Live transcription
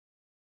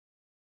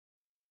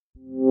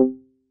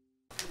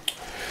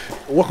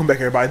Welcome back,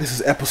 everybody. This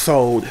is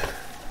episode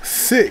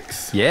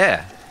 6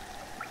 Yeah.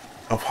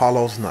 of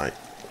Hollow's Night.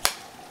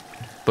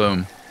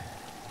 Boom.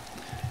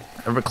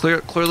 Everybody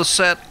clear the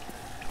set.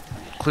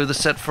 Clear the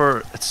set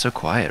for... It's so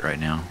quiet right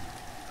now.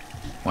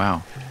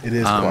 Wow. It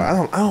is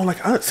quiet.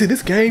 I don't see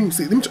this game.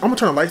 See, I'm gonna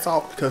turn the lights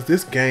off because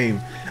this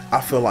game, I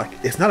feel like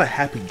it's not a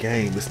happy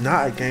game. It's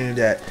not a game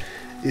that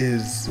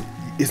is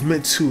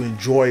meant to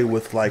enjoy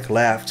with like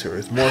laughter.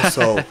 It's more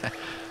so,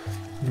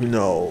 you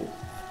know.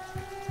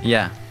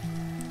 Yeah.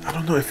 I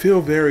don't know. It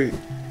feels very.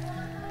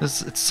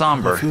 It's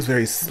somber. It feels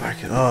very like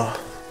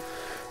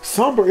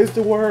somber is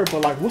the word,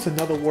 but like, what's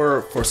another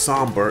word for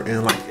somber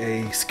and like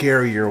a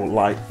scarier,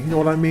 like, you know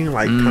what I mean,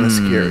 like kind of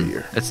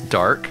scarier. It's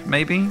dark,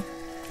 maybe.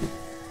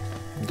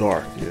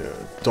 Dark, yeah,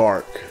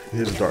 dark.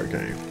 It is a dark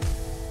game,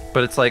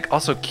 but it's like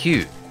also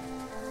cute.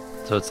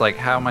 So it's like,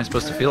 how am I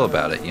supposed to feel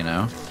about it? You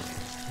know.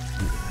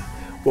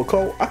 Well,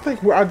 Cole, I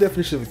think our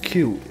definition of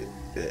cute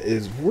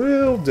is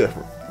real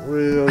different.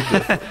 Real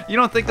different. You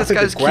don't think this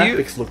guy's the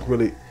graphics cute? Look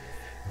really.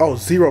 Oh,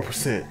 0%.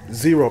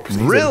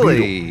 0%.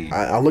 Really?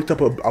 I looked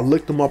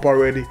them up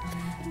already.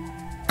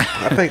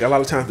 I think a lot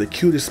of times the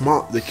cutest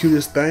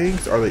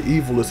things are the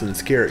evilest and the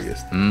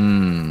scariest.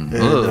 And,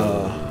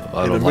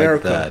 I don't in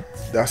America, like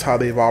that. that's how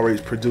they've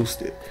always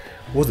produced it.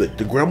 Was it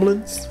the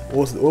Gremlins?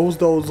 What was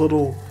those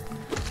little,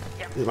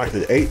 like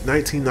the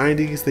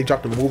 1990s? They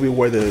dropped a movie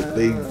where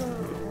they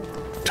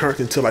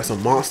turned into like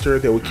some monster.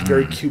 They were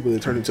very cute, but they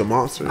turned into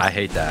monsters. I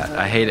hate that.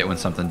 I hate it when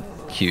something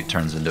cute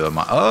turns into a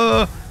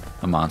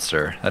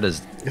monster. That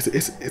is.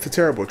 It's a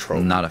terrible trope.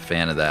 I'm not a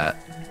fan of that.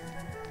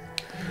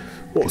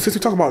 Well, since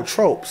we talk about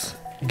tropes,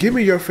 give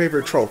me your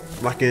favorite trope,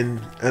 like in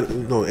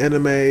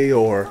anime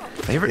or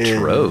Favorite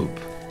trope?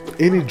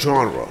 Any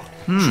genre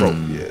trope,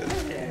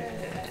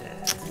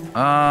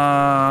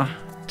 yeah.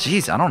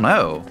 Geez, I don't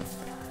know.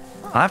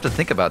 I have to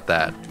think about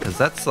that because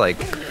that's like,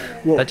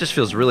 that just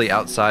feels really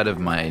outside of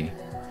my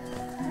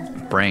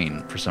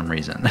brain for some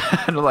reason.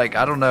 Like,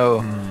 I don't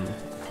know.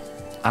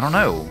 I don't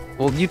know.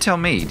 Well, you tell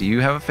me. Do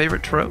you have a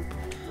favorite trope?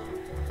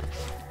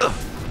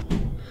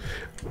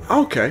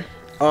 Okay.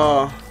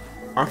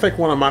 I think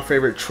one of my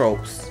favorite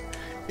tropes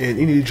in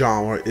any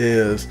genre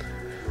is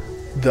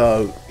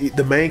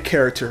the main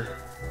character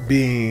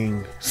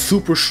being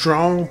super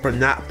strong but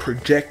not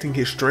projecting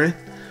his strength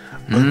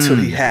until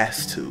he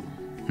has to.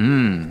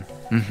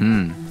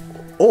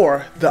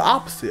 Or the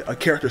opposite, a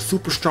character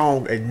super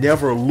strong and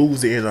never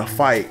lose it in a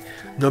fight,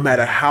 no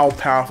matter how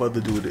powerful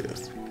the dude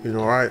is. You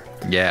know, right?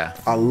 Yeah.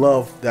 I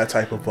love that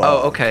type of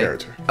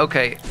character.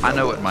 Okay, I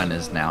know what mine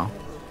is now.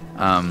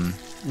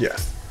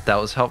 Yes. That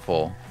was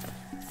helpful.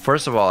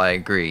 First of all, I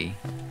agree.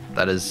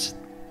 That is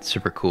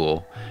super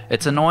cool.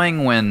 It's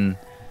annoying when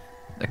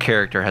a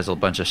character has a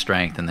bunch of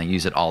strength and they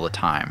use it all the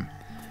time.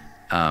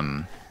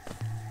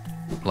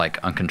 Like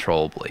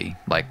uncontrollably.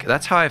 Like,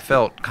 that's how I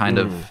felt kind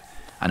of.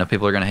 I know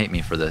people are going to hate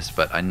me for this,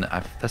 but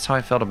that's how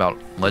I felt about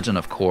Legend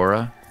of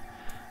Korra.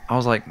 I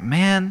was like,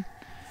 man,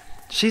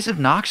 she's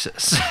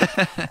obnoxious.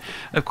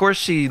 Of course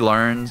she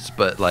learns,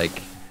 but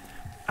like,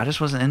 I just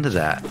wasn't into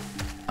that.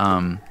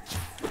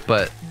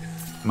 But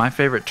my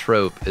favorite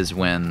trope is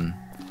when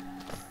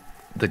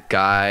the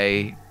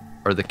guy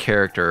or the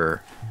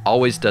character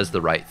always does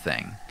the right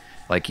thing.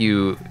 Like,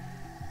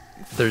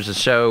 there's a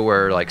show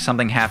where like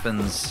something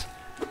happens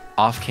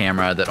off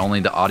camera that only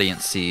the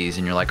audience sees,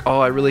 and you're like, oh,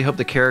 I really hope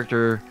the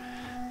character,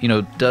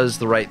 does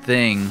the right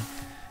thing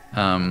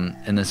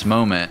in this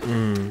moment.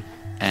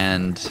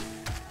 And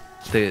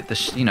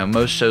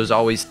most shows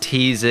always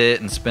tease it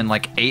and spend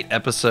like 8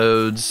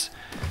 episodes,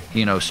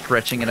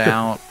 stretching it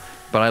out.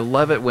 But I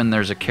love it when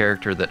there's a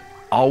character that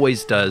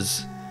always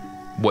does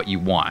what you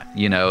want.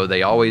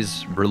 They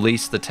always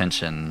release the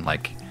tension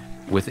like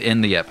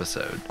within the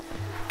episode.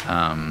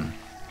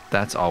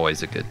 That's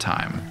always a good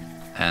time.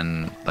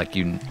 And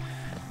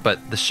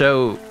but the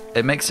show,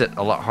 it makes it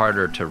a lot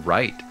harder to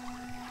write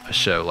a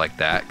show like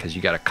that because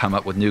you got to come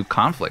up with new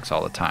conflicts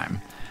all the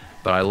time.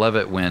 But I love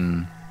it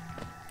when,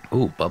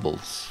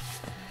 bubbles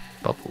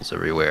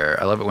everywhere.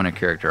 I love it when a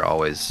character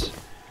always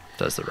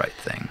does the right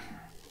thing.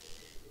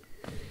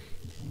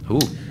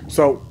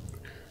 So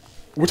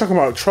we're talking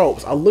about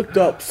tropes. I looked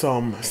up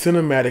some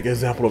cinematic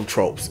example of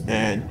tropes,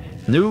 and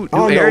new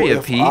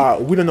area,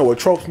 Pete. We don't know what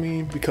tropes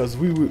mean because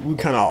we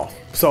kind of off.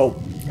 So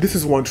this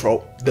is one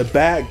trope: the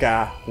bad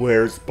guy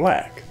wears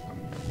black.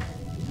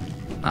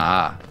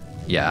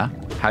 Yeah.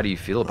 How do you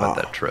feel about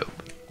that trope?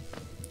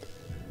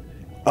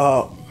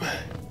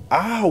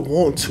 I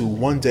want to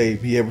one day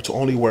be able to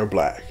only wear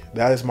black.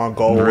 That is my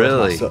goal.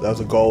 Really? That's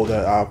a goal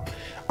that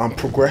I'm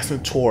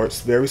progressing towards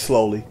very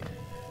slowly.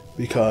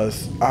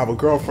 Because I have a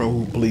girlfriend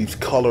who believes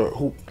color.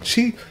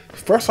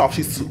 First off,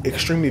 she's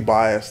extremely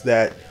biased.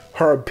 That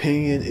her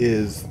opinion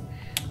is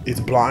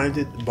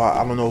blinded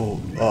by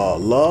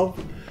love,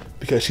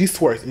 because she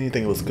swears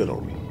anything looks good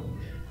on me,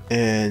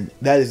 and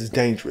that is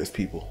dangerous.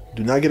 People,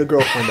 do not get a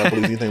girlfriend that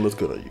believes anything looks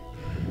good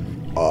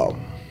on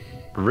you.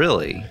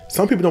 Really?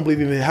 Some people don't believe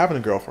even having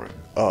a girlfriend.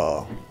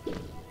 I'm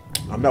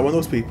not one of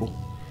those people.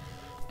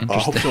 I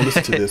hope she don't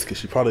listen to this because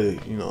she probably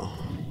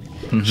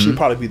She'll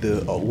probably be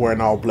the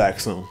wearing all black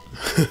soon.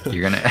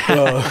 You're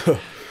gonna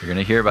you're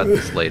gonna hear about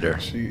this later.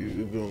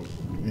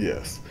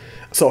 Yes.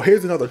 So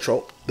here's another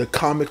trope: the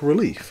comic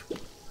relief.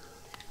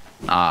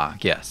 Ah,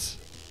 yes.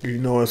 You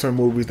know, in certain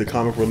movies, the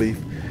comic relief.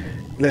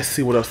 Let's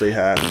see what else they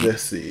have.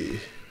 Let's see.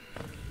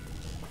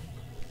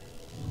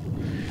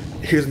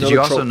 Here's another Did you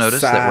also trope,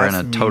 notice that we're in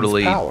a size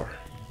totally means power.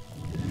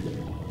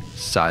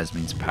 Size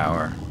means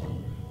power?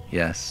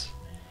 Yes.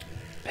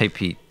 Hey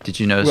Pete, did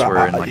you notice Well,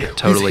 we're in like a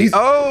totally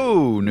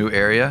new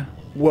area?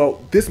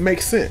 Well, this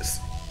makes sense.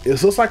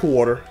 It looks like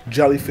water,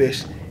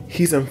 jellyfish.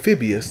 He's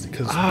amphibious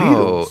because Oh,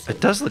 beetles. it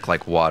does look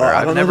like water. I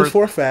I've don't know never this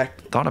for a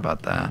fact, thought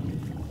about that.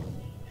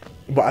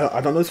 but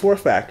I don't know this for a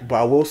fact.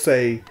 But I will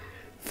say,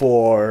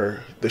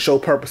 for the show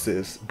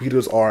purposes,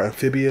 beetles are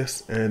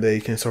amphibious and they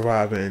can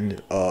survive in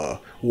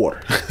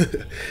water.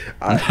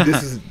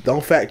 This is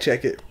don't fact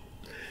check it.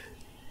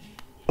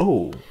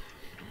 Oh,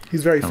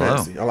 he's very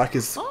fancy. I like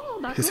his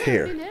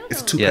hair.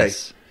 It's a toupee.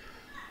 Yes.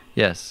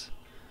 Yes.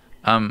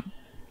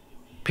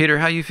 Peter,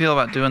 how you feel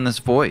about doing this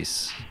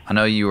voice? I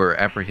know you were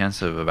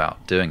apprehensive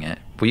about doing it.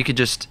 Well, you could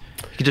just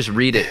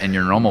read it in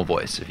your normal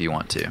voice if you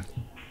want to.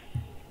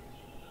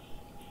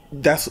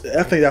 I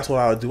think that's what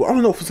I would do. I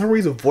don't know, for some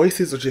reason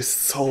voices are just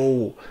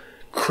so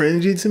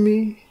cringy to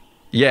me.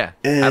 Yeah,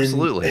 And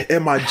absolutely.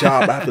 in my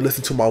job I have to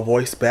listen to my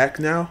voice back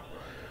now.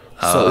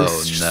 So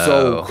it's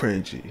so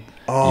cringy.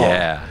 Oh,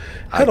 yeah.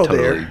 hello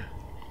there.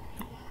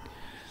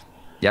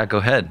 Yeah, go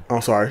ahead.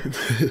 I'm sorry.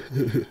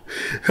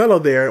 Hello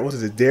there. What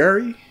is it?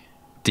 Derry?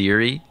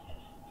 Deary?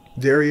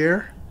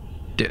 Derriere?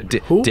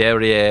 Who?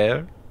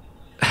 Derriere.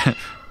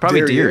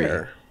 Probably Deary.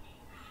 Derriere.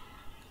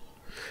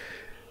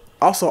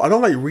 Also, I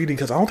don't like reading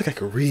because I don't think I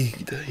can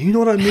read. You know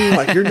what I mean?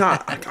 Like, you're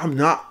not. Like, I'm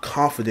not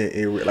confident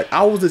in reading. Like,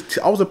 I was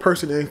a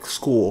person in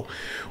school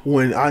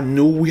when I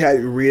knew we had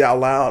to read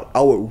out loud.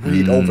 I would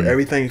read over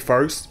everything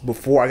first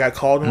before I got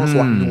called on, so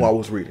I knew I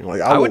was reading.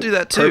 Like, I would do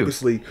that too.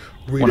 Purposely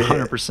read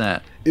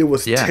 100%. It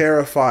was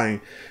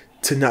terrifying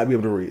to not be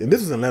able to read. And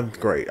this was in 11th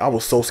grade. I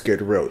was so scared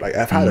to read. Like,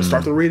 if I had to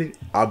start the reading,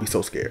 I'd be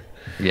so scared.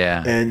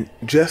 Yeah. And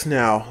just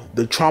now,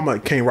 the trauma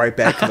came right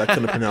back because I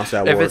couldn't pronounce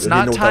that word. If it's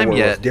not time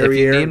yet,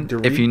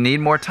 if you need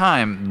more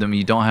time, then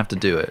you don't have to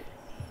do it.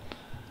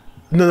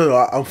 No,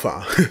 I'm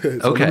fine. So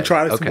okay. Let me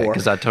try this more.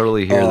 Because I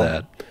totally hear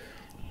that.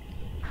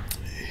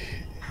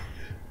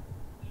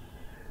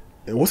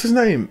 And what's his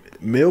name?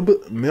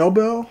 Millbell?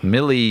 Millibell.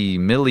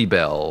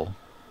 Millibell.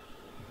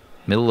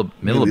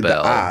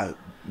 Millibell.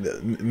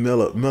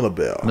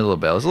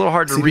 It's a little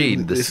hard to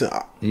read. Listen,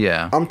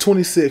 yeah. I'm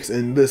 26,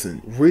 and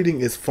listen, reading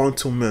is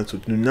fundamental.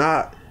 Do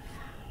not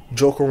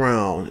joke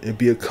around and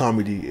be a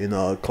comedy in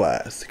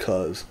class,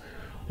 because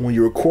when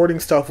you're recording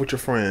stuff with your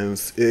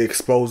friends, it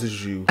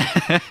exposes you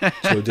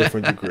to a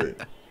different degree.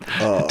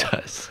 It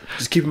does.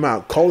 Just keep in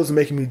mind, Cole is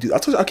making me do.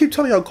 I keep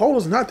telling y'all, Cole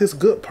is not this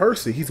good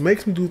person. He's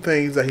making me do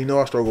things that he know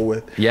I struggle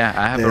with. Yeah,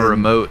 I have a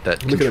remote that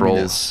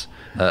controls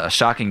a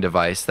shocking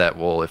device that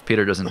will, if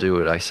Peter doesn't do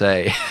what I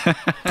say, I'm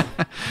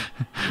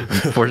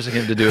forcing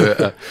him to do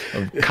a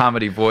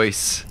comedy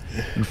voice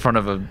in front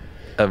of an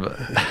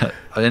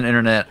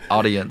internet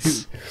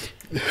audience.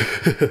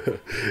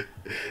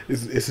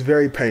 It's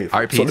very painful. All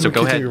right, Pete, so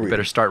go ahead. You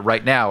better start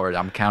right now, or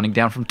I'm counting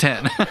down from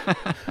 10.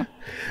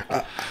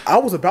 I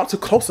was about to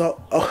close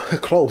up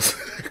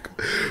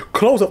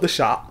the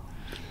shop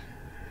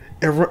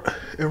and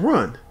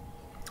run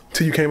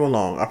till you came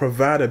along. I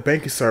provide a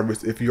banking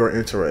service if you are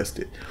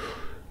interested.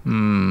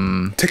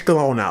 Take the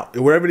loan out.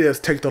 Whatever it is,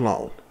 take the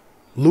loan.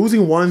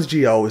 Losing one's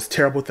GO is a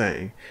terrible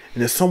thing,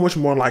 and it's so much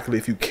more likely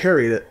if you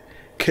carry it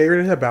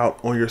about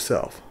on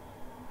yourself.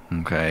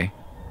 Okay.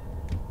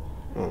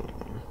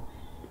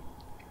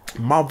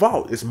 My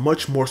vault is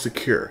much more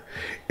secure.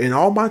 In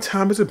all my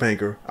time as a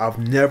banker, I've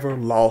never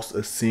lost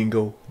a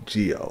single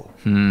GO.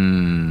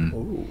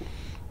 Ooh.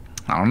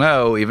 I don't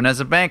know. Even as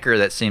a banker,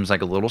 that seems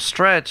like a little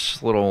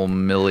stretch, little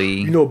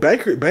milli. You know,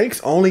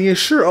 banks only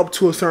insure up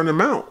to a certain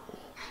amount.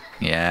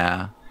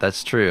 Yeah,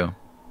 that's true.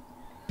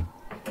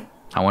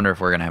 I wonder if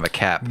we're gonna have a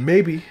cap.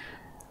 Maybe.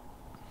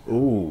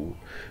 Ooh.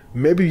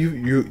 Maybe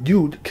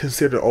you'd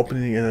consider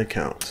opening an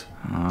account.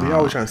 They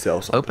always trying to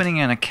sell something. Opening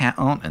an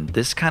account in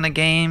this kind of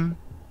game?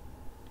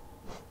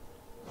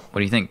 What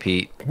do you think,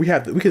 Pete? We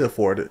can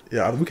afford it.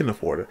 Yeah, we can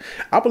afford it.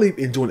 I believe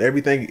in doing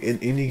everything in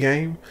any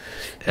game,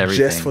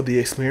 just for the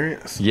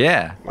experience.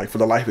 Yeah, like for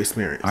the life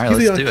experience. All right,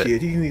 He's let's a young do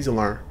kid. He needs to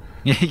learn.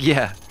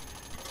 Yeah,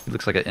 he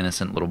looks like an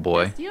innocent little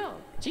boy.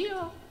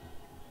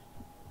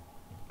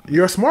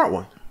 You're a smart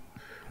one.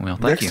 Well,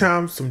 thank you. Next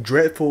time some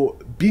dreadful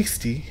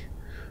beastie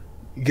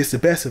gets the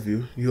best of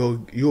you,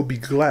 you'll be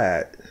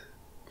glad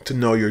to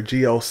know your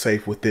GO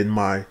safe within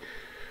my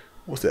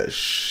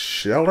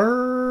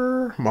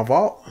shelter, my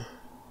vault.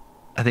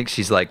 I think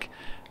she's like,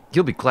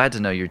 you'll be glad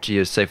to know your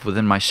GO safe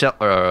within my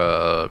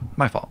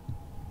my fault.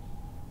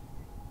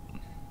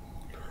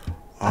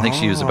 I think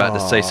she was about to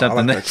say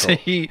something like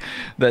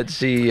that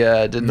she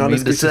didn't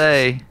mean to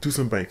say. Do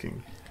some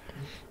banking.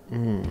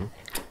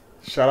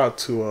 Shout out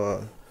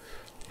to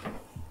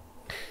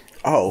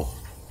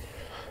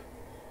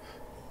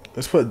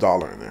Let's put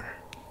 $1 in there.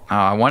 Oh,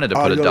 I wanted to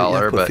put you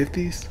 $1, put but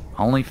 50s?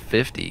 only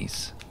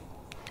 50s.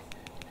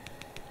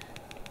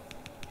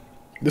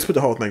 Let's put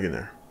the whole thing in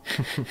there.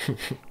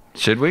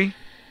 Should we?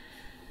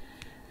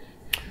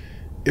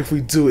 If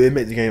we do, it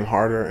make the game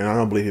harder, and I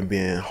don't believe in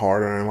being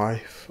harder in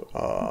life.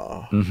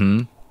 I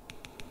don't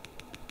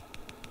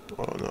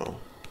know.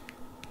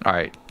 All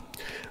right.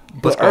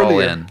 But Let's go all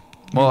earlier, in.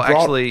 Well,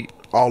 actually,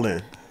 all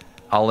in.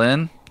 all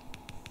in?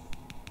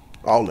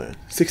 All in.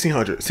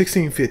 1600,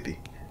 1650.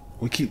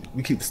 We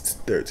keep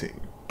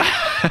 13.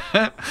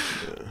 Yeah.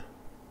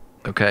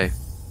 Okay.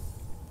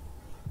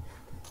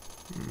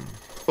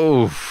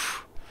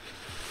 Oof.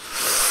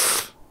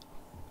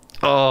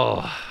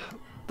 Oh,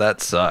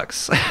 that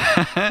sucks. All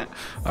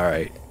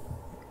right.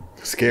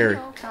 Scary.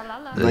 This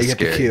Now is you have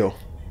scary. to kill.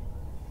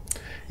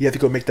 You have to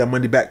go make that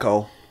money back,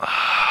 Cole.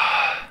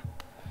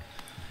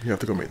 You have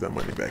to go make that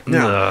money back.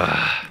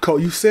 Now, Cole,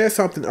 you said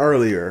something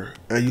earlier,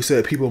 and you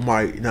said people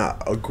might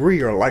not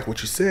agree or like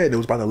what you said. It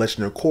was about the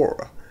Legend of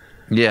Korra.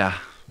 Yeah.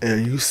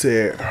 And you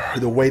said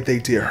the way they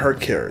did her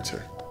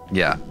character.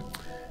 Yeah.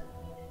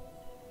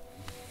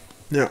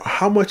 Now,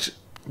 how much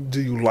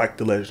do you like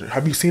the Legend?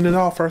 Have you seen it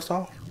all, first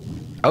off?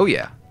 Oh,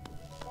 yeah.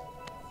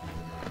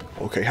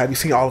 Okay. Have you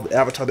seen all of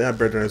Avatar the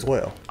Airbender as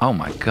well? Oh,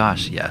 my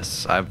gosh,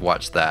 yes. I've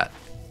watched that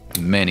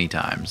many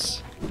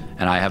times.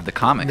 And I have the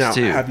comics, Now,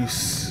 too. have you...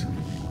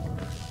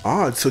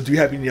 so do you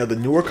have any other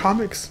newer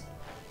comics?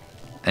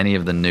 Any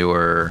of the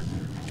newer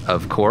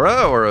of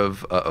Korra or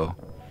of Uh-oh?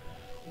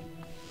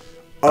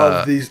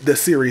 Of the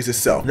series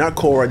itself. Not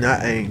Korra,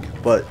 not Aang,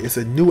 but it's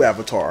a new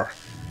Avatar.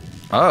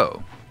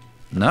 Oh.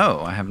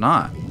 No, I have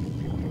not.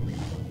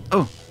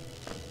 Oh.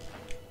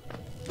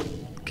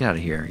 Get out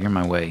of here. You're in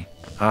my way.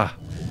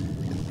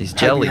 These jellies.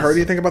 Have you heard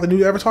anything about the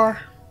new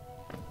Avatar?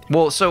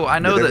 Well, so I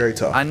know they're very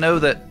tough.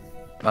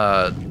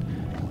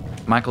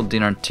 Michael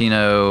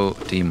DiMartino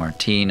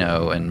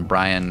and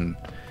Brian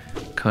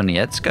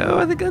Konietzko,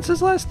 I think that's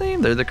his last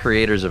name. They're the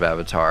creators of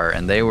Avatar,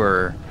 and they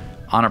were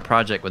on a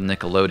project with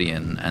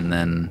Nickelodeon, and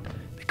then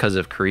because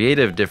of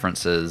creative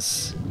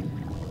differences,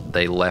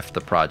 they left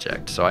the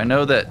project. So I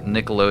know that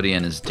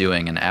Nickelodeon is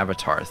doing an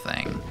Avatar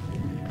thing,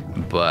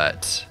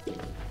 but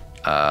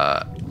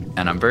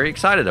and I'm very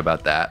excited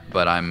about that,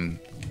 but I'm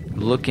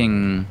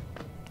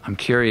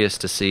curious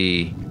to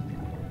see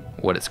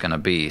what it's going to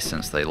be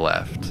since they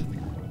left.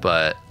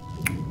 But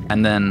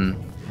and then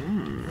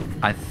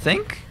I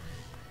think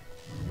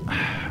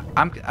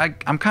I'm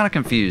kind of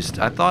confused.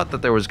 I thought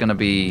that there was going to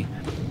be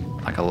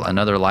like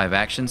another live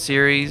action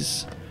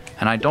series,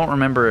 and I don't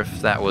remember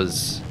if that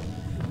was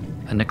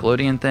a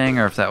Nickelodeon thing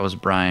or if that was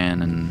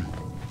Brian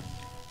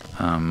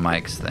and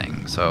Mike's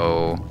thing.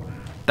 So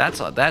that's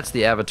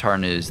the Avatar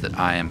news that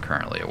I am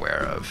currently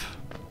aware of.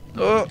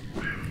 Well,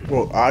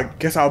 I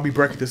guess I'll be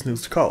breaking this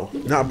news to Cole.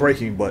 Not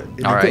breaking, but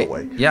in All a right. good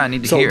way. Yeah, I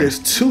need to so hear. there's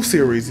 2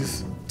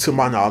 series, to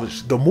my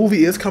knowledge. The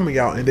movie is coming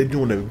out, and they're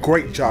doing a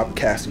great job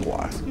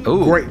casting-wise.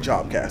 Ooh. Great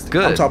job casting.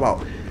 Good. I'm talking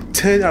about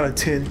 10 out of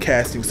 10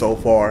 casting so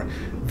far.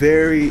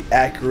 Very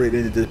accurate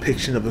in the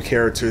depiction of the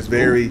characters.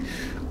 Very,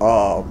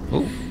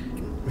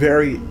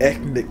 very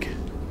ethnic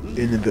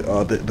in the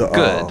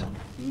Good.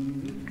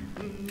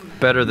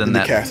 Better than in the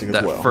that, casting that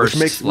as well. first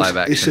Which live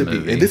action it should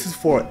movie. be. And this is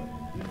for...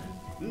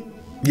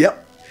 Yep.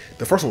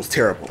 The first one was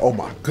terrible. Oh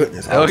my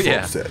goodness. I was so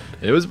upset.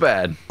 It was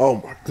bad.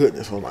 Oh my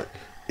goodness. I'm like,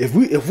 if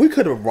we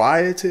could have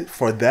rioted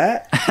for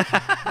that,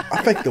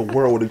 I think the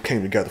world would have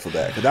came together for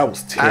that. Because that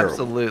was terrible.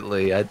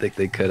 Absolutely. I think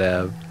they could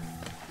have.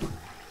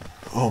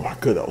 Oh my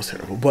god, that was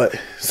terrible. But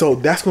so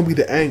that's gonna be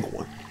the Aang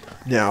one.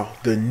 Now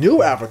the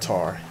new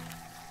Avatar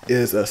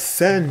is a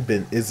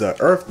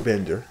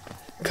earthbender.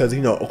 Cause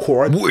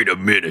Korra. Wait a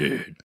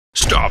minute.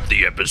 Stop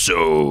the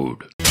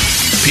episode.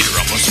 Peter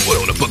almost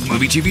spoiled a book,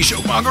 movie, TV show,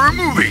 manga, or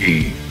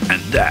movie.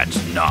 And that's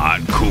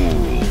not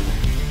cool.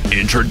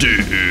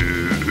 Introducing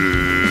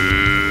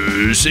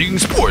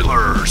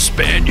Spoiler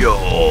Spaniel.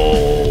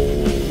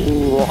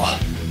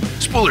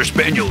 Spoiler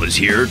Spaniel is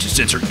here to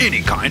censor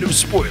any kind of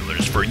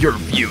spoilers for your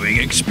viewing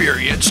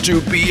experience to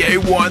be a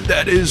one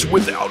that is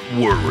without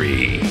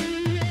worry.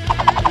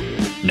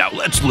 Now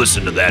let's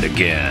listen to that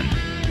again.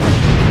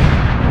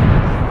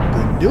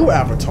 The new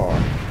Avatar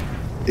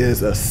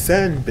is a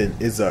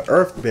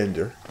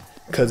earthbender,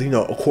 because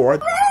Korra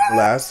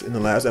in the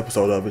last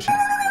episode of it.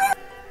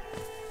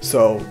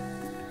 So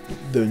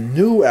the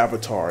new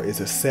Avatar is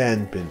a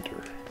sandbender.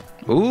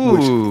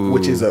 Ooh.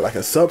 Which is like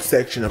a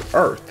subsection of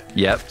Earth.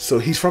 Yep. So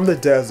he's from the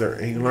desert,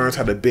 and he learns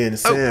how to bend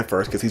sand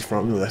first, because he's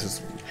from that's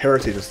his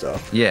heritage and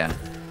stuff. Yeah.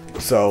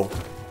 So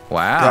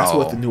Wow. that's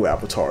what the new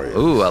Avatar is.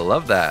 Ooh, I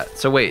love that.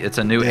 So wait, it's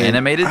a new And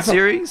animated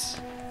series?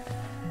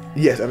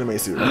 Yes,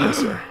 animated series. Yes,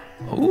 sir.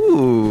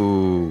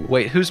 Ooh.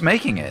 Wait, who's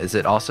making it? Is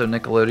it also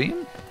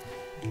Nickelodeon?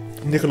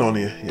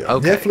 Nickelodeon. Yeah.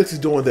 Okay. Netflix is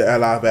doing the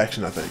live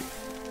action, I think.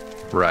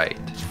 Right.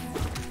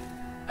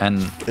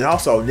 And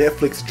also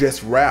Netflix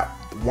just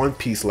wrapped One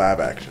Piece live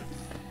action.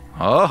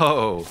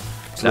 oh,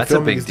 So that's a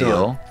filming big is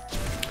deal.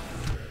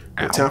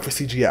 done. Time for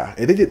CGI,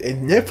 and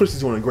Netflix is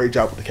doing a great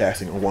job with the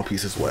casting on One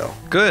Piece as well.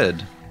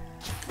 Good.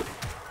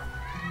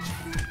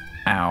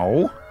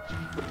 Ow.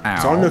 So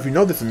I don't know if you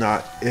know this or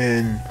not.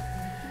 In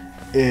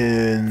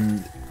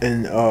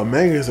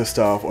mangas and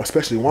stuff, or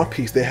especially One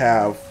Piece, they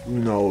have, you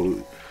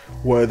know,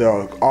 where the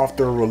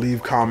author will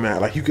leave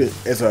comment. Like, you could,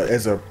 as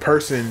a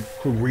person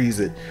who reads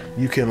it,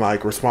 you can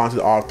like respond to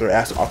the author,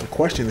 ask the author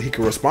questions, and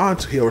he'll respond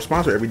to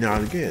it every now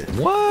and again.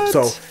 What?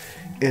 So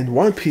in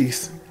One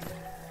Piece,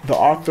 the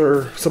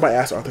author, somebody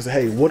asked the author, say,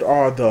 hey, what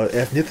are the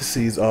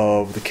ethnicities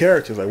of the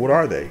characters? Like, what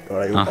are they?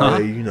 Are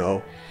they, you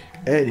know?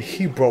 And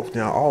he broke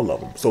down all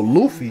of them. So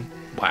Luffy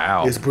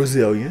is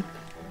Brazilian.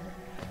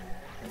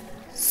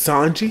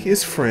 Sanji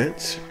is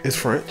French.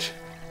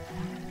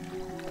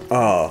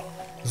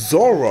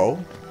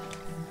 Zoro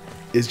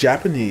is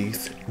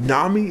Japanese.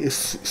 Nami is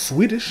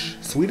Swedish.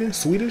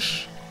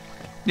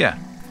 Yeah.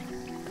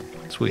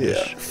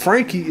 Swedish. Yeah.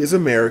 Frankie is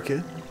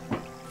American.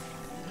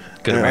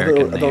 Good And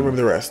American I don't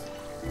remember the rest.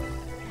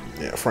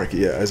 Yeah, Frankie.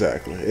 Yeah,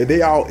 exactly. And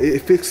they all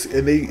it fits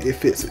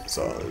it.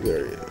 So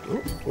there you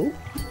go.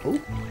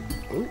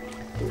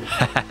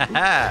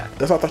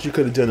 That's what I thought you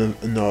could have done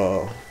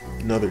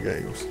in other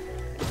games.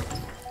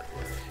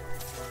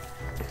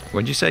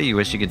 What'd you say? You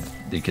wish you could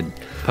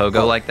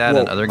pogo like that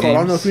in other games? I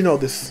don't know if you know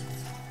this.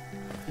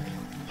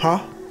 Huh?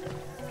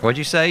 What'd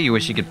you say? You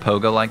wish you could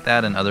pogo like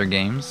that in other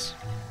games?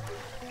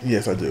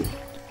 Yes, I do.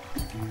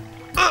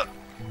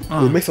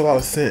 It makes a lot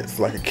of sense.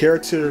 Like a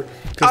character,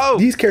 because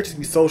these characters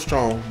be so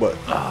strong, but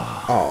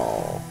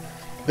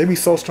they be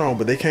so strong,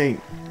 but they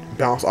can't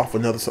bounce off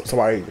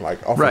somebody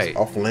like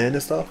off land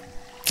and stuff.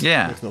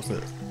 Yeah, makes no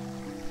sense.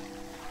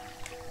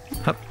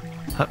 Hup.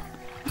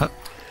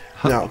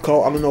 Now,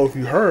 Cole, I don't know if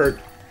you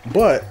heard,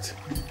 but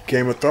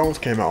Game of Thrones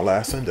came out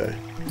last Sunday.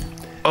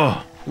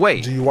 Oh,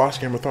 wait. Do you watch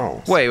Game of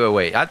Thrones?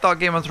 Wait. I thought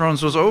Game of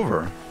Thrones was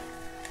over.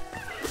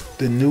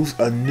 A new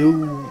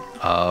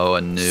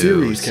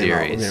series came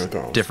out of Game of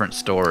Thrones. Different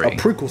story. A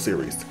prequel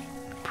series.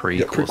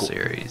 Prequel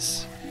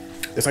series.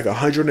 It's like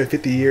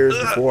 150 years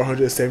before,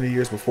 170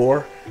 years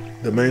before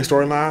the main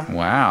storyline.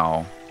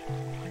 Wow.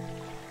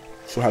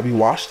 So have you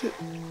watched it?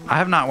 I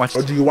have not watched.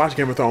 Or do you watch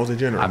Game of Thrones in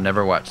general? I've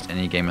never watched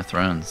any Game of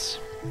Thrones.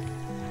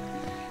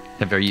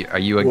 Are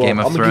you a Game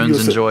of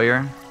Thrones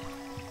enjoyer?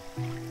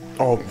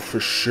 Oh, for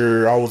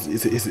sure. I was to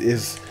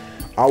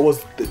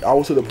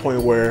the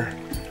point where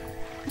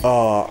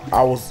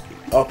I was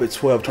up at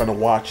 12 trying to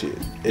watch it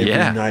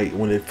every night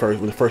when the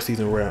first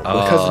season ran.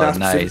 Because now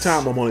specific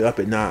time I'm only up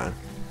at 9.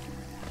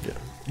 Yeah.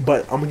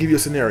 But I'm gonna give you a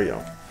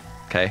scenario.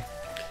 Okay.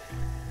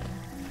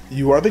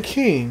 You are the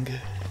king,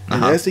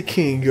 and as the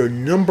king, your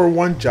number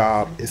one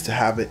job is to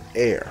have an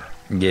heir.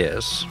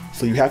 Yes.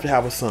 So you have to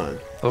have a son.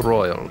 A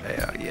royal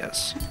heir,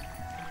 yes.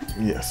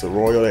 Yes, a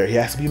royal heir. He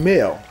has to be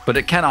male. But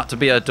it cannot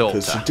be a daughter.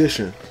 Because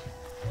tradition.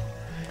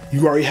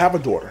 You already have a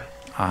daughter.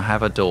 I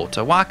have a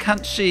daughter. Why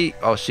can't she?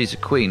 Oh, she's a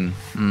queen.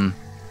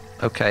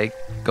 Okay,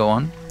 go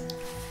on.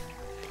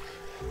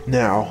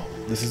 Now,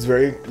 this is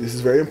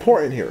very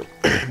important here.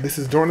 This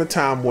is during a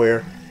time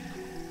where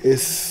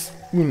it's,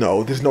 you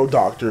know, there's no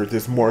doctor.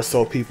 There's more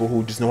so people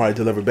who just know how to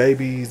deliver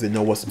babies and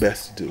know what's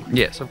best to do.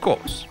 Yes, of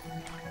course.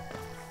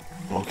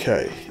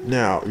 Okay.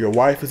 Now, your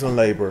wife is in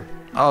labor.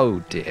 Oh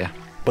dear.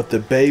 But the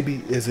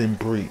baby is in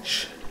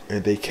breach,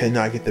 and they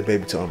cannot get the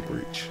baby to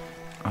unbreach.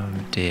 Oh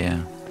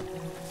dear.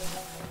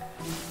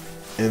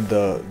 And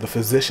the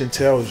physician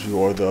tells you,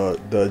 or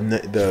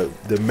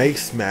the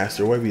mace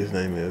master, whatever his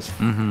name is,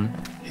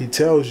 he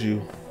tells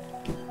you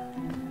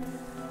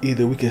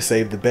either we can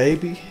save the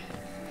baby,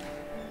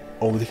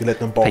 or we can let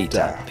them both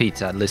die.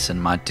 Peter, listen,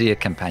 my dear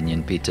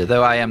companion Peter.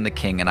 Though I am the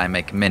king and I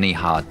make many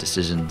hard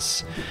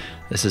decisions,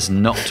 this is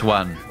not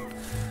one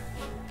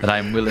that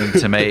I'm willing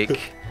to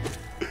make.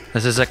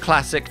 This is a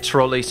classic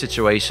trolley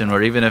situation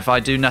where even if I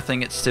do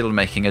nothing, it's still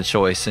making a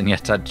choice, and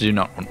yet I do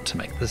not want to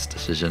make this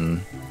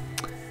decision.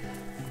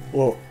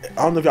 Well,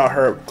 I don't know if y'all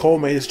heard, Cole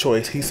made his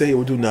choice. He said he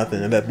would do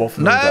nothing and let both of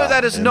them die. No,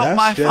 that is not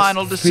my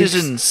final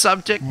decision.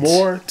 Subject.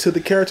 More to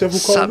the character of who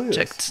Cole is.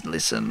 Subject,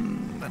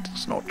 listen, that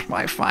is not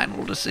my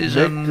final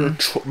decision.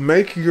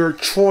 Make your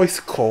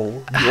choice,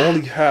 Cole. You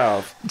only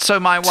have So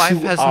my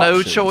wife has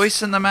no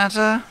choice in the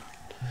matter?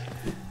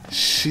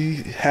 She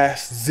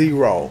has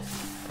 0.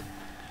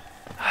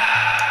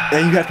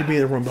 And you have to be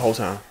in the room the whole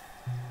time.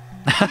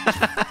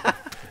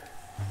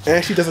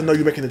 And she doesn't know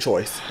you're making the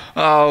choice.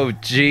 Oh,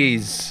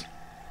 jeez.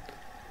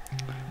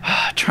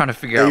 Trying to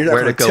figure out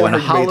where to go in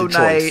Hollow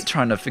Knight.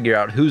 Trying to figure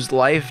out whose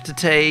life to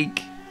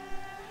take.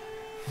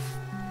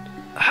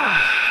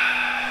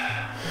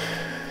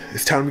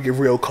 It's time to get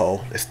real,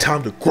 Cole. It's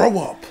time to grow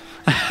up.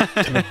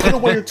 Time to put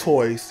away your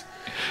toys.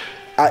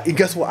 And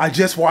guess what? I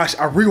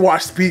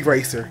rewatched Speed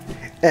Racer.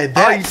 And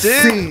that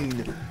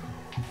scene...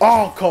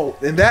 Oh, Cole,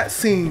 in that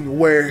scene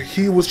where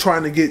he was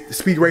trying to get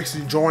Speed Racer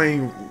to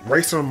join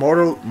Racer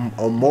Motors,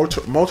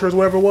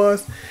 whatever it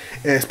was,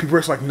 and Speed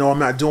Racer was like, no, I'm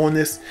not doing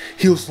this.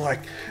 He was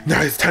like,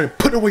 now it's time to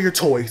put away your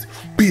toys,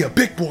 be a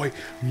big boy,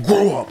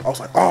 grow up. I was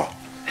like, oh,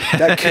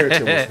 that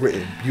character was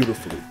written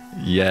beautifully.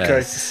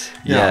 Yes.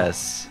 Okay? Now,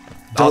 yes.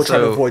 Don't try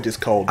to avoid this,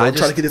 Cole. Don't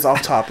try to get this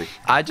off topic.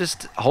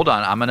 Hold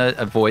on. I'm going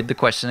to avoid the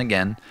question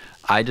again.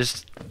 I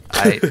just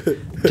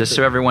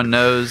so everyone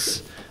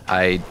knows,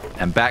 I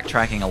am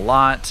backtracking a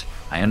lot.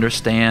 I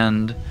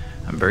understand.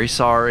 I'm very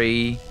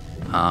sorry.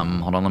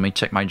 Hold on, let me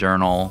check my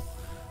journal.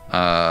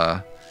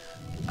 I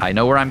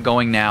know where I'm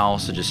going now,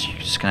 so you're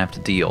just gonna have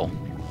to deal.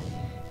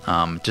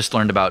 Just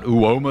learned about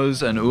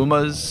uomas and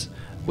umas,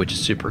 which is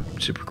super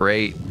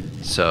great.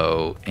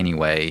 So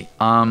anyway,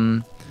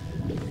 I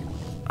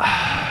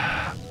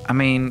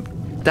mean,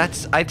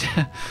 that's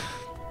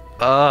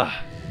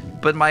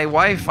but my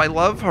wife, I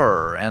love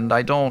her, and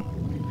I don't.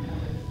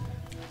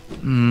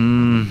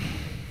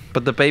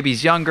 But the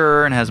baby's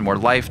younger and has more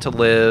life to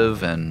live,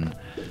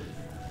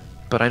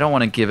 but I don't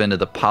want to give into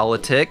the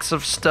politics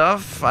of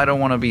stuff. I don't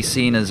want to be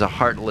seen as a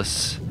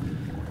heartless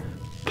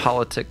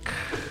politic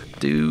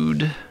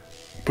dude.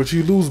 But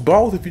you lose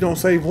both if you don't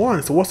save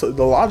one. So what's the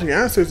logic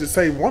answer is to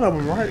save one of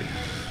them, right?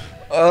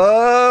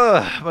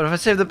 But if I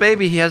save the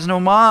baby, he has no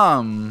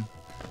mom.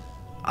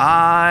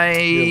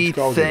 I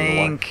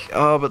think.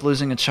 Oh, but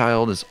losing a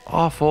child is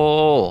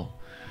awful.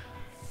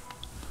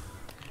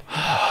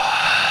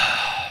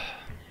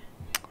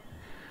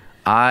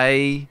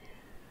 I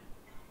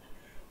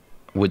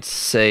would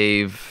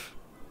save.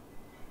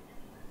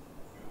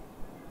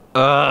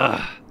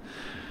 I'd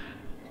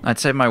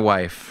save my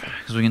wife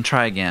because we can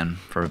try again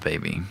for a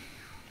baby.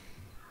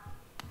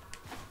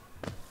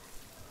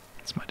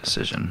 That's my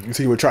decision.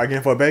 So you would try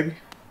again for a baby?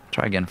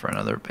 Try again for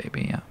another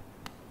baby, yeah.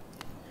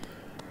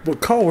 But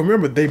Cole,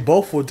 remember, they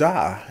both will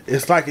die.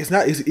 It's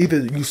either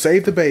you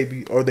save the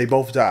baby or they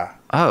both die.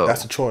 Oh.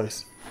 That's the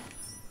choice.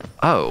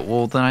 Oh,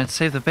 well then I'd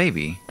save the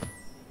baby.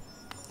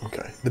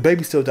 Okay. The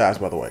baby still dies,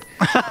 by the way.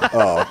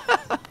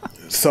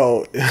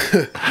 So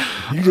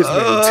you just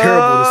made a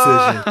terrible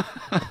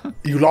decision.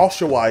 You lost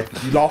your wife.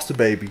 You lost the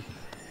baby.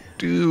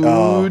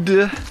 Dude.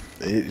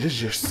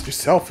 You're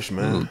selfish,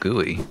 man. Ooh,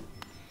 gooey.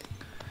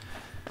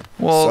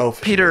 Well,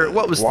 Selfish, Peter, man.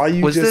 what was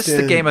this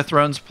the Game of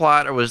Thrones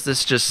plot, or was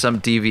this just some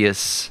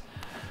devious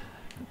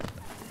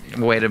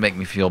way to make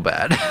me feel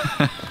bad?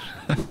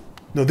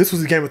 No, this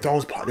was the Game of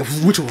Thrones plot,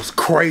 which was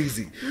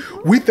crazy.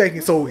 We thinking,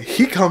 so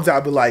he comes out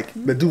and be like,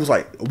 the dude was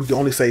like, we can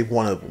only save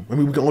one of them. I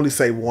mean, we can only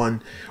save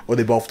one or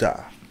they both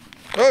die.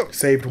 Oh.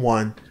 Saved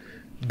one.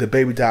 The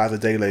baby dies a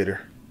day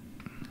later.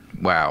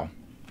 Wow.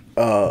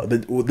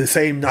 The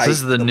same night.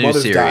 This is the new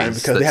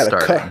series because they had to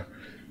cut.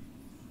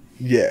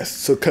 Yes,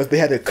 so because they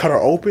had to cut her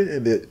open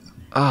and the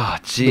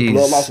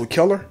blood loss would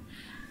kill her.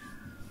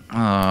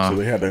 So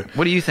they had to.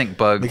 What do you think,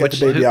 Bug? They got the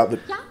baby out.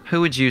 Who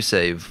would you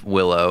save,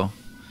 Willow?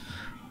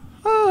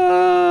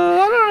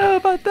 I don't know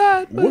about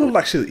that. Willow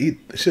like she'll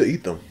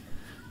eat them.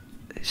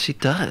 She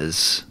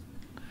does.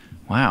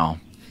 Wow.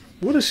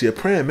 What is she, a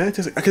praying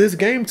mantis? Because this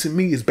game to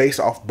me is based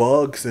off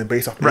bugs and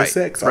based off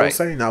insects. I would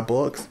say, not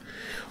bugs.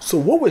 So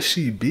what would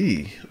she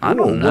be? I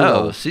don't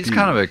know. She's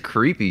kind of a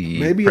creepy.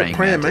 Maybe a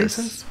praying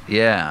mantis.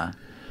 Yeah.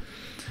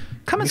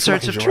 Come in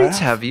search of treats,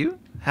 have you?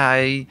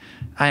 I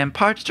am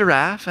part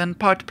giraffe and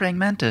part praying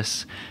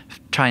mantis.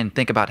 Try and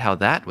think about how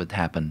that would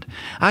happen.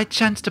 I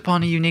chanced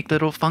upon a unique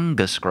little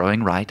fungus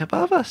growing right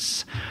above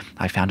us.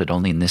 I found it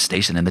only in this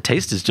station, and the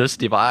taste is just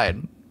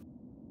divine.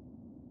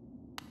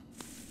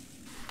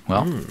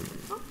 Well,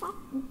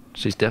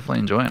 she's definitely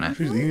enjoying it.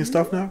 She's eating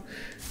stuff now?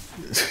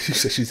 She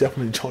said she's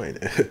definitely enjoying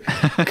it.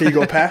 Can you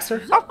go past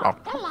her?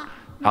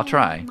 I'll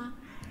try.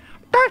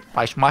 That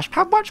rice must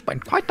have once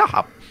been quite a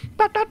hop.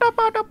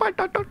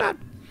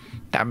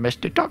 That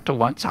misty duck to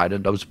one side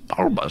and those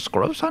bulbous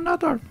growths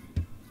another.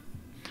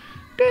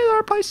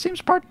 Either place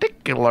seems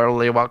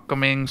particularly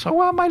welcoming, so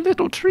while my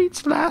little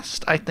treats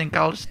last, I think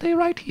I'll stay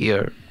right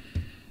here.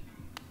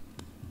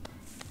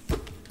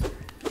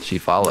 She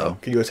follow.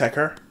 Can you attack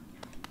her?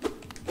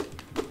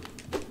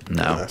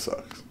 No. Oh, that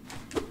sucks.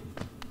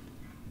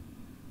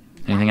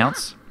 Anything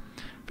else?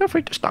 Feel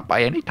free to stop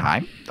by any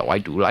time, though I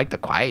do like the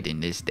quiet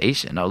in this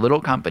station. A little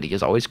company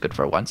is always good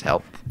for one's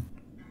health.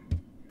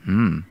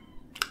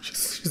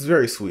 She's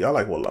very sweet. I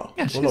like Willow.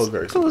 Yeah, Willow's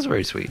very sweet. Willow's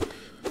very sweet.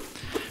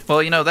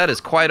 Well, that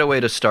is quite a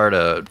way to start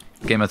a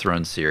Game of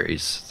Thrones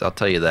series. I'll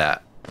tell you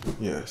that.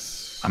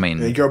 Yes. I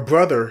mean, and your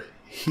brother,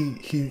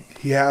 he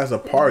has a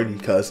party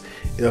because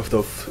if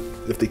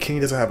the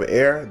king doesn't have an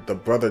heir, the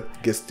brother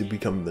gets to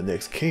become the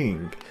next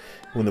king.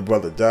 When the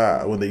brother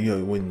died, when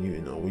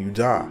you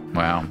die.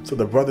 Wow. So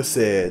the brother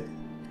said,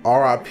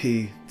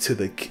 "R.I.P. to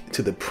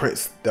the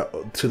prince,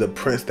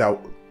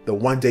 the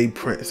one day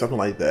prince," something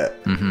like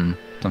that. Mm-hmm.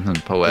 Something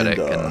poetic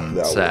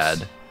and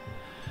sad.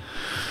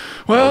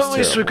 Well, at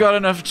least we've got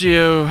enough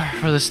geo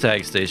for the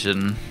stag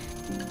station.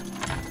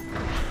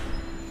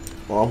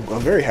 Well,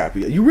 I'm very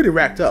happy. You really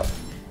racked up.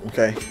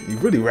 Okay, you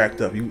really racked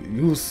up.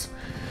 You was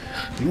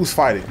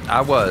fighting.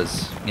 I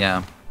was,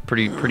 yeah,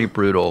 pretty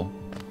brutal.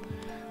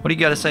 What do you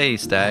got to say,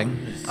 Stag?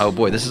 Oh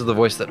boy, this is the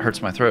voice that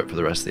hurts my throat for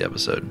the rest of the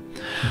episode.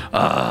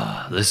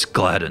 This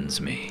gladdens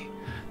me.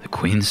 The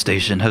Queen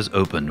Station has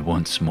opened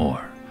once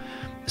more.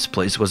 This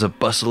place was a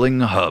bustling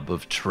hub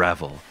of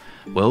travel,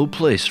 well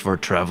placed for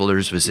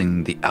travelers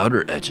visiting the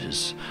outer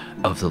edges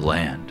of the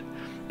land.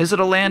 Is it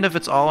a land if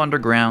it's all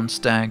underground,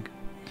 Stag?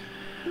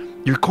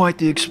 You're quite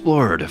the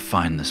explorer to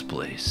find this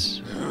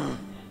place.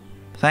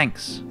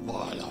 Thanks.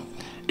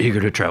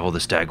 Eager to travel the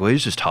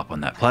stagways, just hop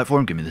on that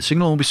platform, give me the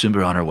signal, and we'll be soon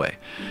on our way.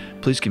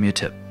 Please give me a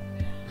tip.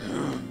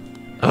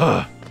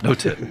 No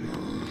tip.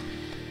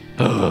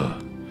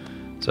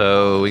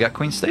 So we got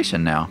Queen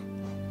Station now.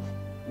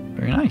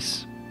 Very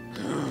nice.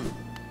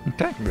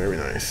 Okay. Very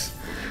nice.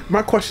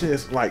 My question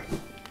is, like,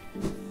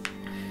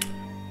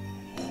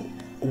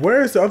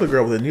 where is the other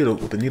girl with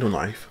the needle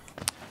knife?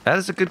 That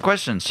is a good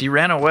question. She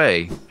ran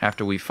away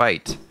after we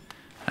fight,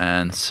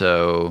 and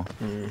so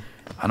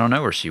I don't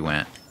know where she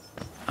went.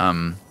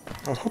 I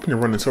was hoping to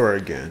run into her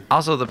again.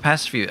 Also, the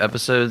past few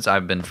episodes,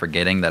 I've been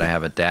forgetting that I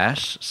have a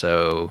dash,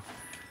 so,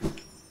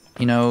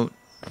 you know,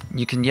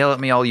 you can yell at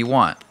me all you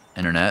want,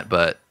 Internet,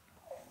 but,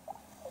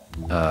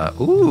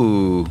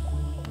 ooh.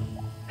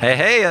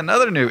 Hey,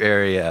 another new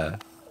area.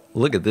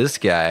 Look at this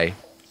guy.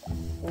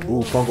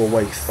 Ooh, fungal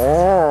waste.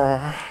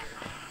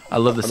 I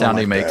love the sound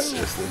he makes.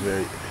 It's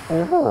very...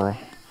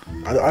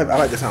 I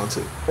like the sound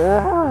too.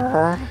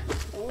 I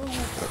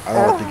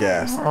don't like the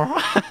gas.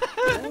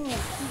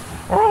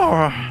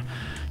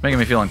 Making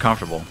me feel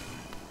uncomfortable.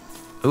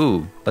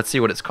 Ooh, let's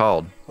see what it's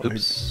called.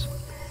 Oops.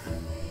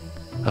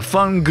 A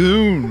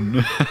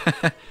fungoon.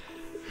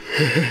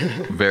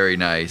 Very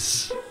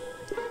nice.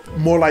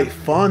 More like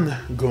fun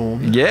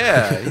goon.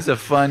 Yeah, he's a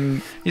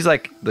fun. He's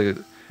like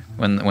the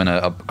when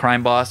a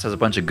crime boss has a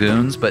bunch of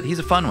goons, but he's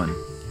a fun one.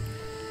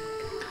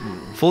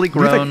 Fully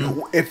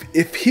grown.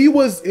 If he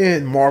was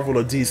in Marvel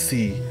or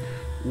DC,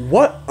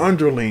 what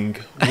underling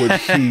would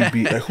he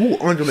be? Like, who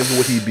underling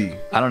would he be?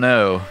 I don't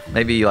know.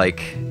 Maybe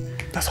like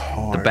that's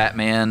hard. The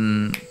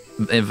Batman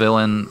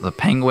villain, the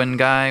Penguin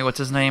guy. What's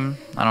his name?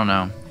 I don't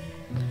know.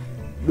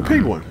 The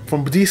Penguin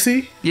from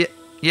DC.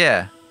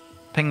 Yeah.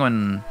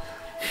 Penguin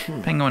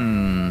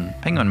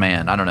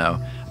Man. I don't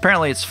know.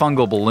 Apparently, it's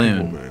Fungal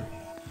Balloon.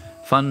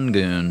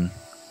 Fungoon.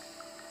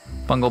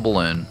 Fungal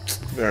Balloon.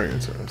 Very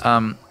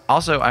interesting.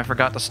 Also, I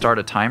forgot to start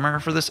a timer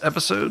for this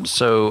episode,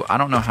 so I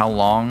don't know how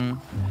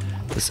long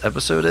this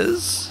episode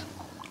is.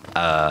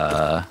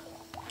 I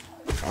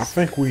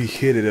think we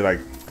hit it at like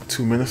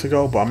 2 minutes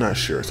ago, but I'm not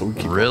sure, so we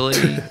keep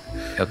Really?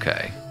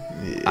 Okay.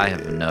 Yeah. I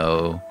have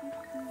no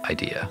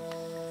idea.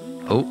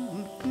 Oh,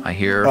 I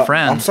hear a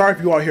friend. I'm sorry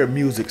if you all hear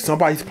music.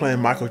 Somebody's playing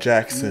Michael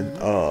Jackson.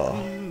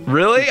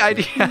 Really?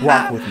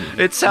 Rock With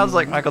Me. It sounds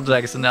like Michael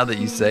Jackson now that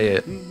you say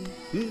it.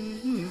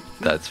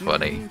 That's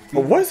funny.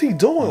 But what is he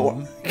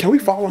doing? Can we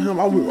follow him?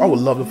 I would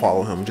love to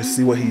follow him. Just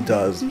see what he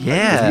does.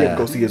 Yeah. Does he have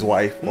to go see his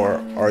wife,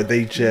 or are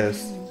they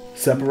just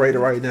separated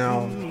right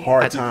now?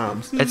 Hard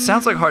times. It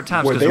sounds like hard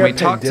times, because when we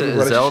talked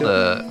to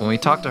Zelda, when we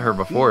talked to her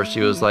before, she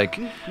was like,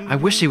 "I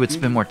wish he would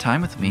spend more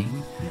time with me."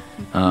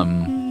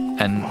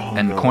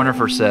 And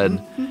Cornifer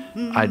said,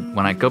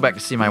 when I go back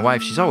to see my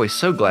wife, she's always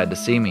so glad to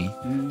see me.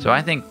 So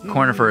I think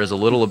Cornifer is a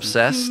little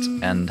obsessed,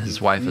 and his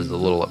wife is a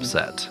little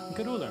upset.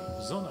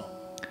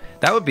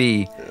 That would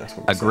be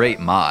a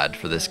great mod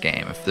for this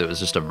game. If there was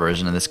just a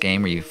version of this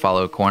game where you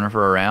follow Cornifer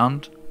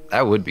around,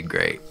 that would be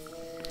great.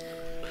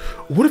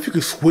 What if you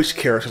could switch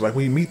characters? Like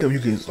when you meet them, you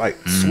can like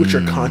switch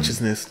your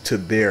consciousness to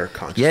their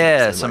consciousness.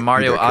 Yeah, and, some like,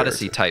 Mario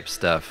Odyssey type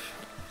stuff.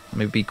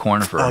 Maybe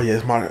Cornifer. Oh yeah,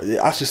 it's Mario.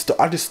 I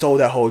just stole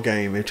that whole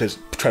game and just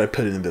try to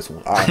put it in this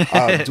one.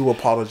 I do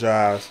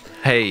apologize.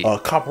 Hey,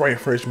 copyright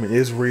infringement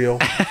is real.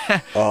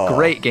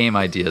 Great game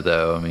idea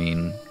though. I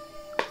mean,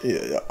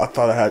 yeah, I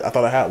thought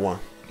I had one.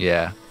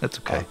 Yeah, that's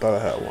okay. I thought I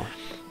had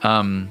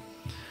one.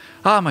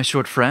 My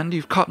short friend,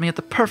 you've caught me at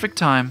the perfect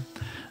time.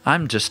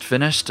 I'm just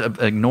finished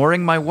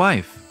ignoring my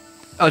wife,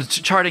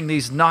 charting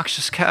these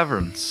noxious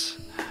caverns.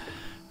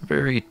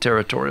 Very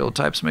territorial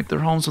types make their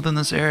homes within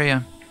this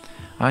area.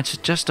 I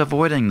suggest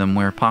avoiding them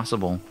where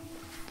possible.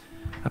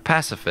 A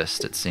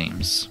pacifist, it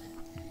seems.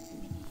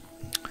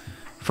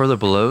 Further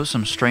below,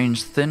 some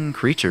strange thin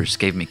creatures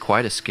gave me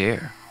quite a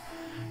scare.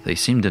 They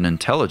seemed an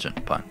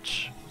intelligent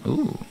bunch.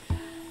 Ooh.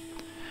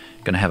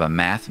 Gonna have a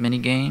math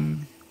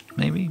minigame,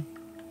 maybe?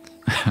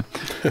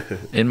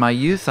 In my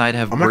youth, I'd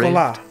have I'm not gonna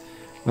lie.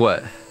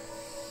 What?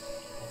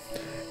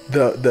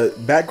 The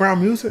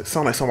background music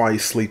sound like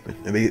somebody's sleeping,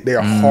 and they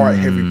are hard,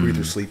 heavy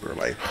breather sleeper.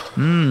 Like,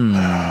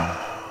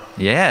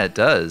 yeah, it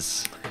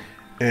does.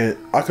 And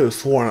I could have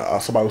sworn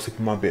somebody was sleeping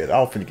in my bed. I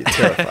was finna get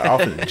terrified. I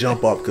was finna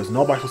jump up because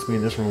nobody's supposed to be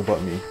in this room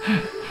but me,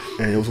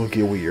 and it was gonna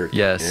get weird.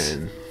 Yes.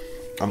 And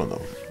I don't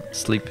know.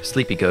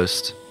 Sleepy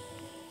ghost.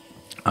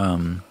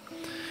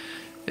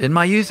 In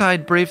my youth,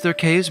 I'd brave their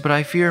caves, but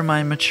I fear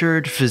my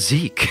matured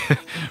physique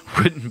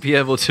wouldn't be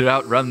able to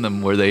outrun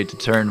them were they to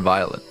turn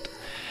violent.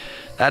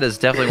 That is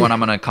definitely what I'm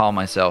going to call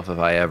myself if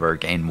I ever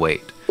gain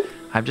weight.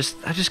 I've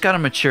just got a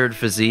matured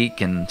physique,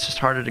 and it's just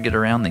harder to get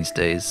around these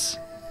days.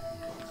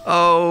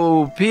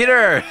 Oh,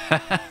 Peter!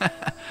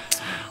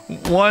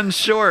 One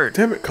short.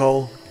 Damn it,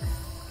 Cole.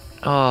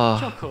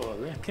 Oh,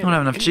 don't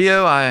have enough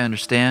Geo? I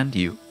understand,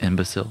 you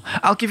imbecile.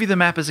 I'll give you the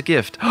map as a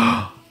gift.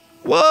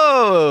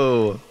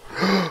 Whoa!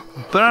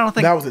 But I don't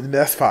think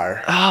that's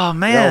fire. Oh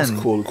man, that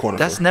was cool. Corner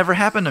that's never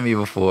happened to me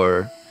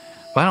before.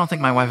 But I don't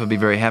think my wife would be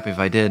very happy if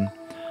I did.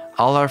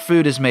 All our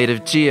food is made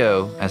of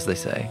Geo, as they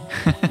say.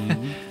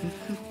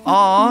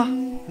 Aw.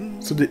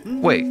 So did,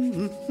 Wait.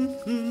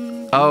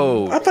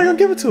 Oh. I thought you'll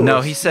give it to us.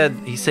 No, he said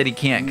he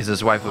can't because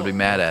his wife would be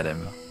mad at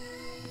him.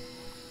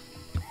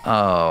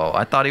 Oh,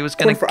 I thought he was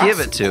gonna give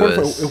it to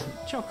us.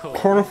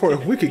 Cornifer,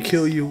 if we could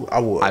kill you, I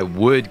would. I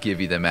would give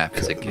you the map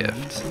as a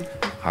gift.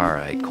 All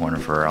right,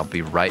 Cornifer, I'll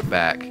be right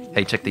back.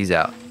 Hey, check these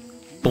out.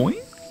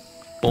 Boing,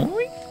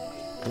 boing.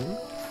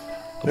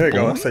 There you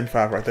go. Boing. That's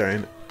 75 right there,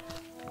 ain't it?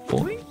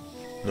 Boing,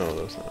 No,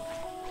 that's not.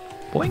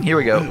 boing. Here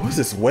we go. What's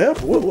this web?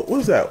 What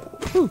is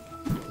that? Woo,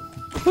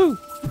 woo,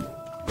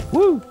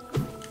 woo,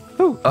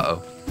 woo. Uh-oh.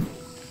 All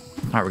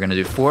right, we're gonna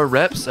do 4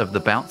 reps of the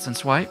bounce and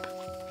swipe.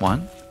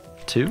 1,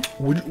 2.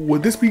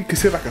 Would this be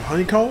considered like a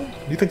honeycomb? Do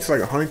you think it's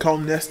like a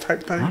honeycomb nest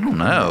type thing? I don't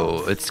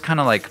know. It's kind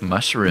of like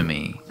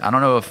mushroomy. I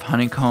don't know if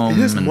honeycomb It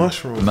is and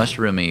mushroom.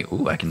 mushroomy.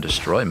 Ooh, I can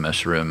destroy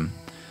mushroom.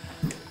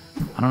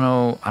 I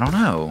don't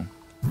know.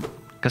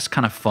 Guess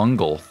kind of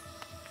fungal.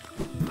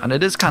 And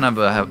it is kind of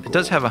it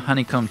does have a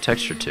honeycomb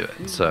texture to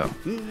it. So,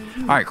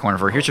 all right,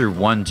 Cornifer, here's your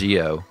 1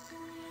 Geo.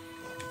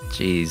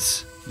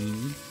 Jeez.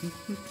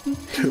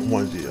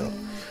 1 Geo.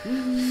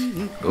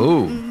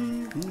 Ooh.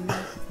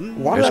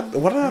 Why did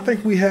I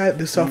think we had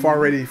this stuff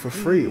already for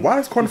free? Why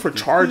is Cornifer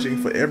charging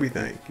for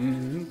everything?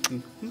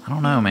 I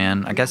don't know,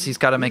 man. I guess he's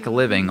got to make a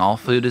living. All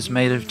food is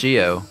made of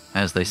Geo,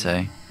 as they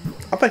say.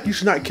 I think you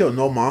should not kill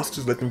no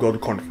monsters. Let them go to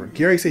Cornifer.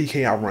 Gary said he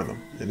can't outrun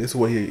them, and this is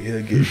what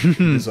he'll get. He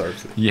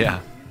deserves it.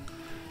 Yeah.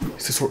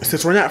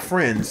 Since we're not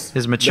friends,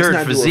 His let's matured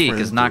not do what physique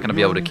friends is not do. going to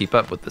be able to keep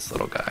up with this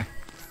little guy.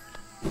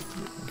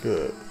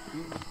 Good.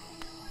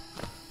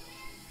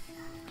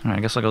 All right, I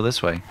guess I'll go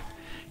this way.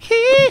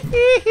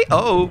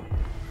 Oh.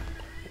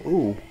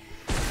 Ooh.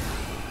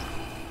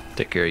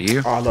 Take care of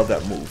you. Oh, I love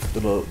that move.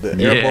 The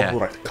air Yeah. bubble,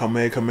 like the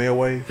Kamehameha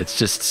wave. It's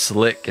just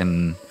slick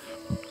and...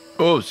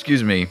 Oh,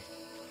 excuse me.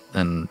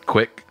 And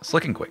quick.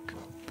 Slick and quick.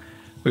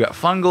 We got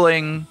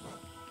fungling.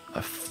 A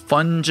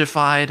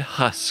fungified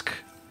husk.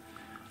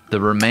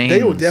 The remains...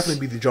 They will definitely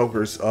be the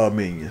Joker's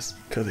minions.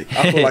 Because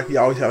I feel like he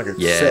always had like a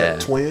Yeah. set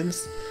of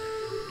twins.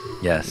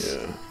 Yes.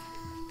 Yeah.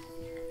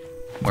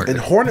 Work And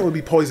it. Hornet would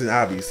be Poison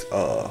Ivy's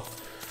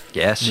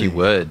Yes, she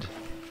would.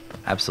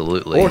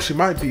 Absolutely. or she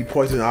might be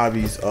Poison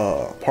Ivy's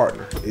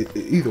partner.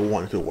 Either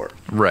one could work.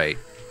 Right.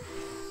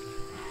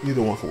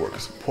 Either one could work.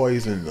 'Cause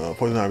Poison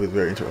Ivy is a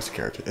very interesting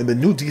character. And the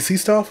new DC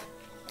stuff,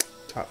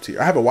 top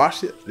tier. I haven't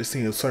watched it. Just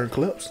seen certain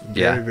clips.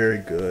 Yeah. Very, very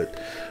good.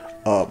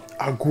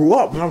 I grew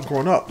up, when I was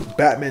growing up,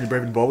 Batman the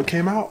Brave and the Bold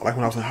came out, like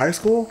when I was in high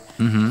school.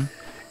 Mm-hmm.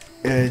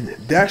 And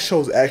that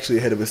show's actually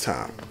ahead of its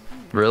time.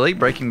 Really?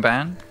 Breaking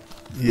Bad?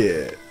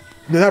 Yeah.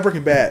 No, not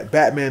Breaking Bad.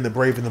 Batman the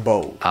Brave and the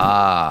Bold.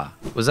 Ah.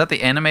 Was that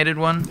the animated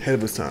one? Ahead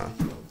of its time.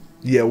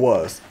 Yeah, it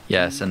was.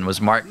 Yes. And was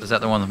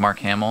that the one with Mark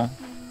Hamill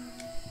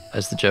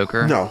as the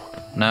Joker? No.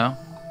 No?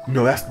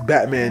 No, that's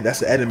Batman. That's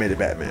the animated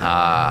Batman.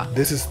 Ah.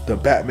 This is the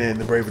Batman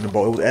the Brave and the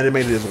Bold. It was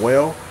animated as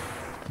well,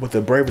 but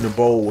the Brave and the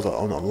Bold was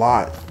on a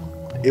lot.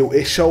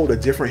 It showed a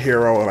different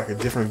hero, like a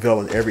different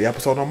villain every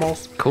episode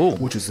almost. Cool.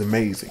 Which is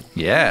amazing.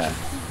 Yeah.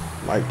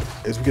 Like,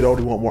 as we get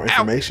older, we want more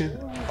information.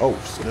 Oh,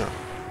 snap.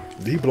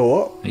 Did he blow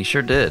up? He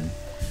sure did.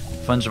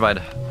 Fungified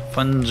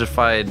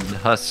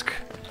husk.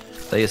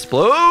 They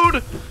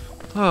explode.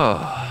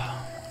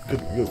 Oh,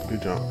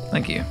 Good job.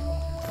 thank you.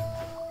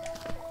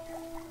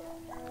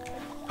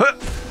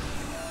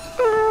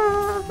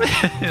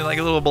 Like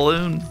a little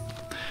balloon.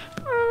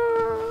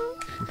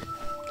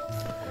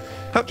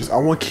 I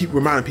want to keep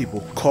reminding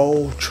people,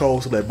 Cole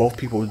chose to let both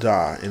people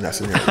die in that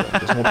scenario.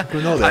 Just want people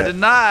to know that. I did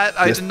not.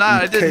 I Just did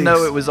not. I in didn't know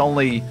case. it was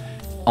only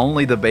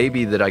the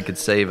baby that I could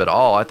save at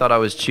all. I thought I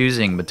was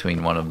choosing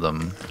between one of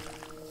them.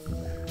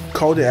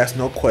 Cole didn't ask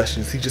no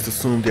questions. He just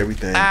assumed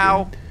everything.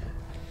 Ow.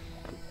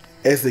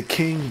 As the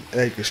king,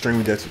 like,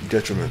 extremely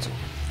detrimental.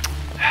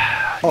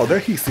 Oh, they're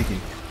heat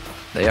seeking.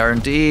 They are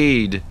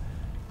indeed.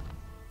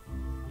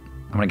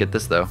 I'm gonna get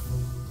this though.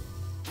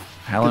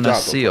 Helen Good a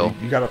job, though, seal.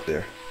 Cody. You got up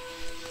there.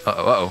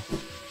 Uh-oh.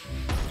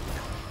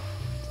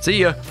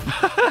 See ya.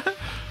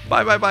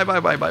 Bye.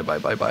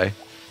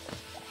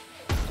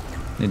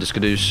 Need a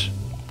skadoosh.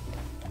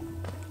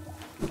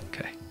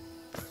 Okay.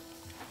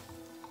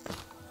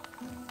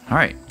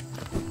 Alright.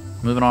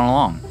 Moving on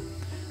along.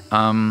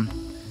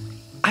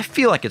 I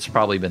feel like it's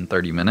probably been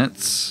 30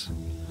 minutes.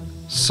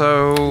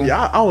 So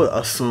Yeah, I would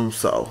assume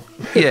so.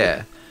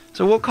 yeah.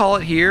 So we'll call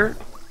it here.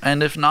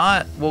 And if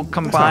not, we'll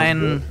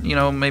combine,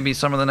 good. maybe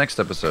some of the next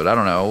episode. I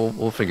don't know.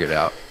 We'll figure it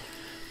out.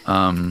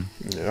 Yeah,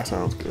 that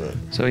sounds good.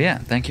 So yeah,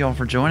 thank you all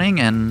for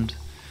joining and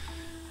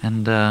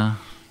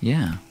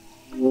yeah.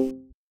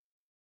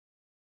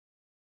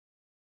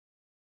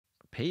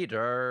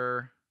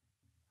 Peter.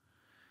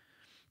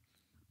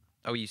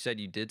 Oh, you said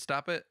you did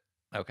stop it?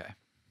 Okay.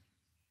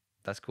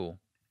 That's cool.